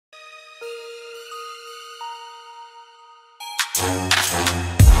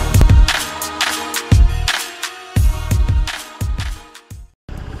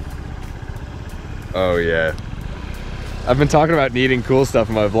Oh yeah. I've been talking about needing cool stuff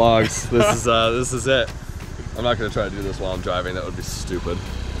in my vlogs. This is it. I'm not gonna try to do this while I'm driving. That would be stupid.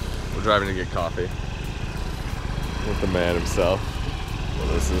 We're driving to get coffee with the man himself.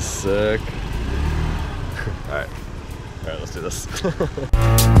 Well, this is sick. All right, let's do this.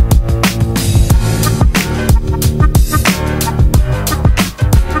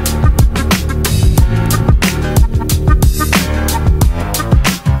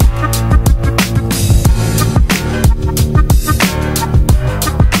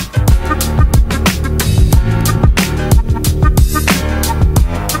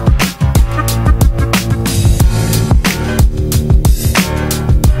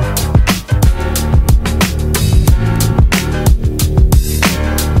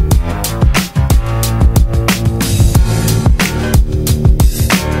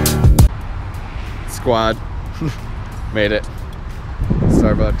 Squad. Made it.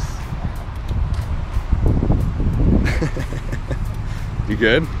 Starbucks. You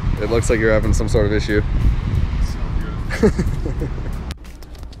good? It looks like you're having some sort of issue.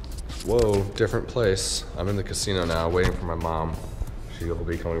 Whoa, different place. I'm in the casino now, waiting for my mom. She will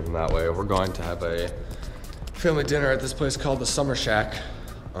be coming from that way. We're going to have a family dinner at this place called the Summer Shack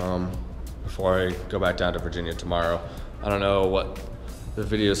before I go back down to Virginia tomorrow. I don't know what the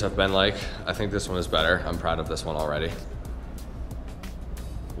videos have been like. I think this one is better. I'm proud of this one already.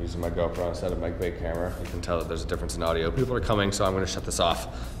 Using my GoPro instead of my big camera. You can tell that there's a difference in audio. People are coming, so I'm gonna shut this off.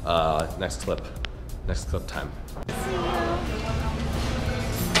 Next clip time. That's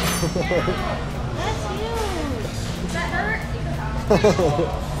huge. Does that hurt?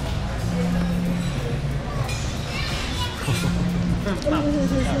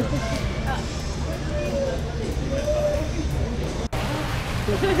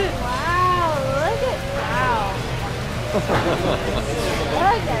 Wow, look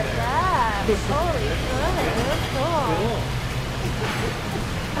at that. Holy shit, that's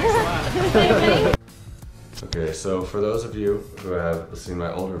cool. Okay, so for those of you who have seen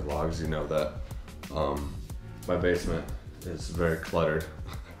my older vlogs, you know that my basement is very cluttered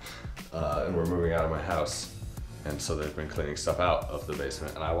and we're moving out of my house. And so they've been cleaning stuff out of the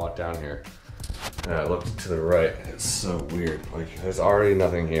basement, and I walked down here and I looked to the right. It's so weird. Like, there's already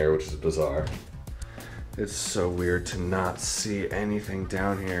nothing here, which is bizarre. It's so weird to not see anything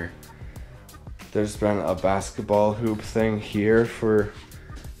down here. There's been a basketball hoop thing here for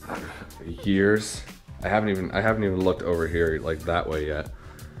years. I haven't even looked over here like that way yet.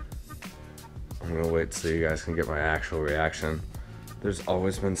 I'm gonna wait so you guys can get my actual reaction. There's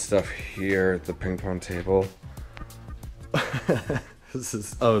always been stuff here at the ping pong table. This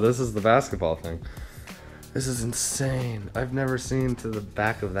is the basketball thing. This is insane. I've never seen to the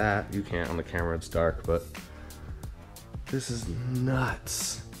back of that. You can't on the camera, it's dark, but this is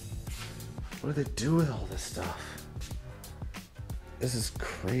nuts. What do they do with all this stuff? This is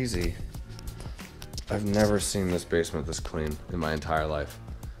crazy. I've never seen this basement this clean in my entire life.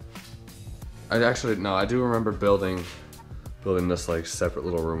 I do remember building this like separate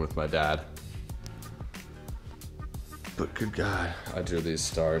little room with my dad. But good God, I drew these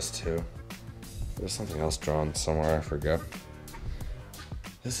stars too. There's something else drawn somewhere, I forget.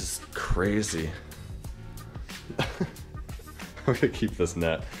 This is crazy. I'm gonna keep this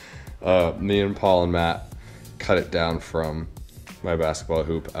net. Me and Paul and Matt cut it down from my basketball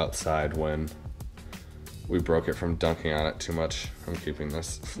hoop outside when we broke it from dunking on it too much. I'm keeping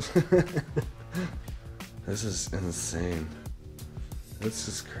this. This is insane. This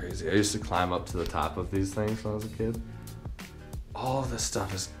is crazy. I used to climb up to the top of these things when I was a kid. All of this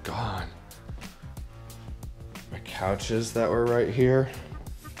stuff is gone. My couches that were right here.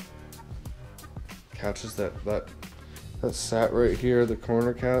 Couches that sat right here, the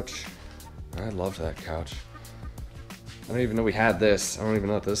corner couch. I loved that couch. I don't even know we had this. I don't even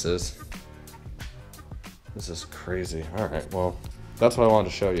know what this is. This is crazy. All right, well, that's what I wanted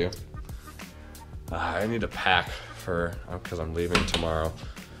to show you. I need to pack because I'm leaving tomorrow.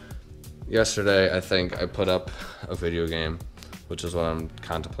 Yesterday, I think I put up a video game, which is what I'm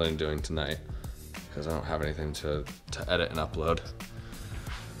contemplating doing tonight, because I don't have anything to edit and upload,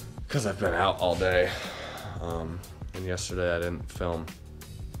 because I've been out all day. And yesterday I didn't film,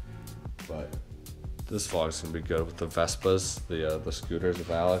 but this vlog's gonna be good with the Vespas, the scooters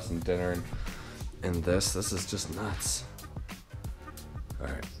with Alex, and dinner, and this is just nuts. All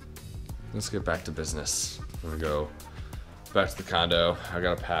right, let's get back to business. I'm gonna go back to the condo. I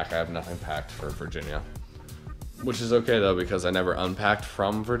gotta pack. I have nothing packed for Virginia, which is okay though, because I never unpacked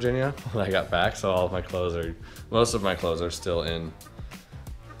from Virginia when I got back, so most of my clothes are still in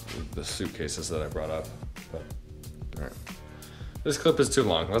the suitcases that I brought up. But all right, this clip is too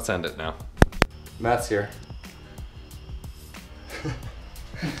long. Let's end it now. Matt's here.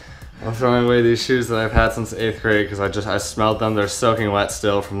 I'm throwing away these shoes that I've had since 8th grade because I smelled them. They're soaking wet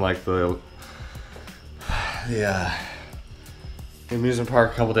still from like the amusement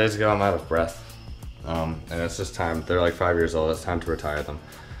park a couple days ago. I'm out of breath. And it's just time. They're like 5 years old. It's time to retire them.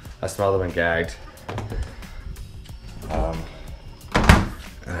 I smelled them and gagged. And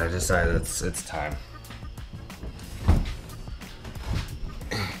I decided it's time.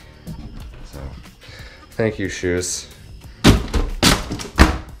 So, thank you, shoes.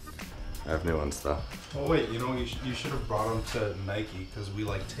 I have new ones though. Oh wait, you know, you should have brought them to Nike because we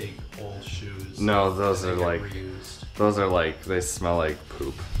like take old shoes. No, those are like reused. Those are like, they smell like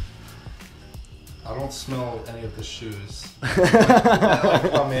poop. I don't smell any of the shoes that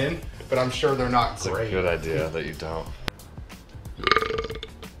like come in, but I'm sure they're not It's great. a good idea that you don't.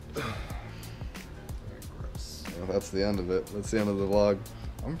 Well, that's the end of it. That's the end of the vlog.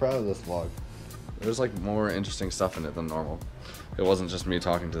 I'm proud of this vlog. There's like more interesting stuff in it than normal. It wasn't just me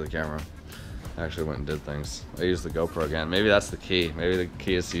talking to the camera. I actually went and did things. I used the GoPro again. Maybe that's the key. Maybe the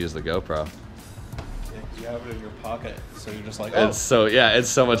key is to use the GoPro. Yeah, 'cause you have it in your pocket, so you're just like, oh. It's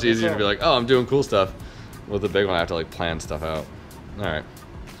so much easier to be like, oh, I'm doing cool stuff. With the big one, I have to like plan stuff out. All right,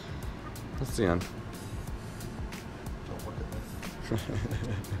 that's the end.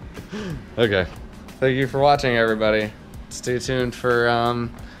 Okay, thank you for watching, everybody. Stay tuned for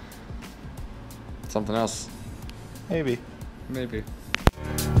something else. Maybe. Maybe.